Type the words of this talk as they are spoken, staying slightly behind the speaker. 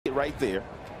right there,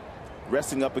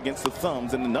 resting up against the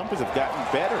thumbs, and the numbers have gotten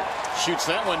better. Shoots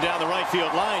that one down the right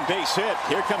field line. Base hit.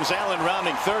 Here comes Allen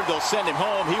rounding third. They'll send him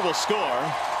home. He will score.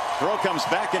 Throw comes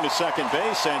back into second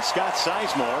base, and Scott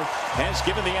Sizemore has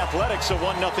given the Athletics a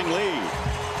 1-0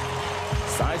 lead.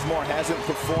 Sizemore hasn't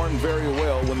performed very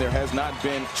well when there has not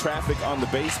been traffic on the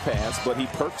base pass, but he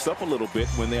perks up a little bit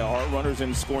when there are runners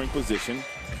in scoring position,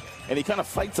 and he kind of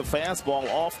fights a fastball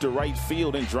off to right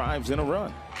field and drives in a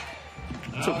run.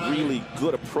 It's a really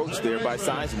good approach there by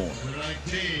Sizemore.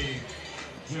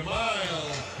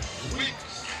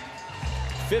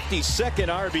 52nd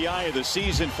RBI of the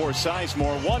season for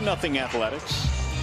Sizemore. 1-0 Athletics.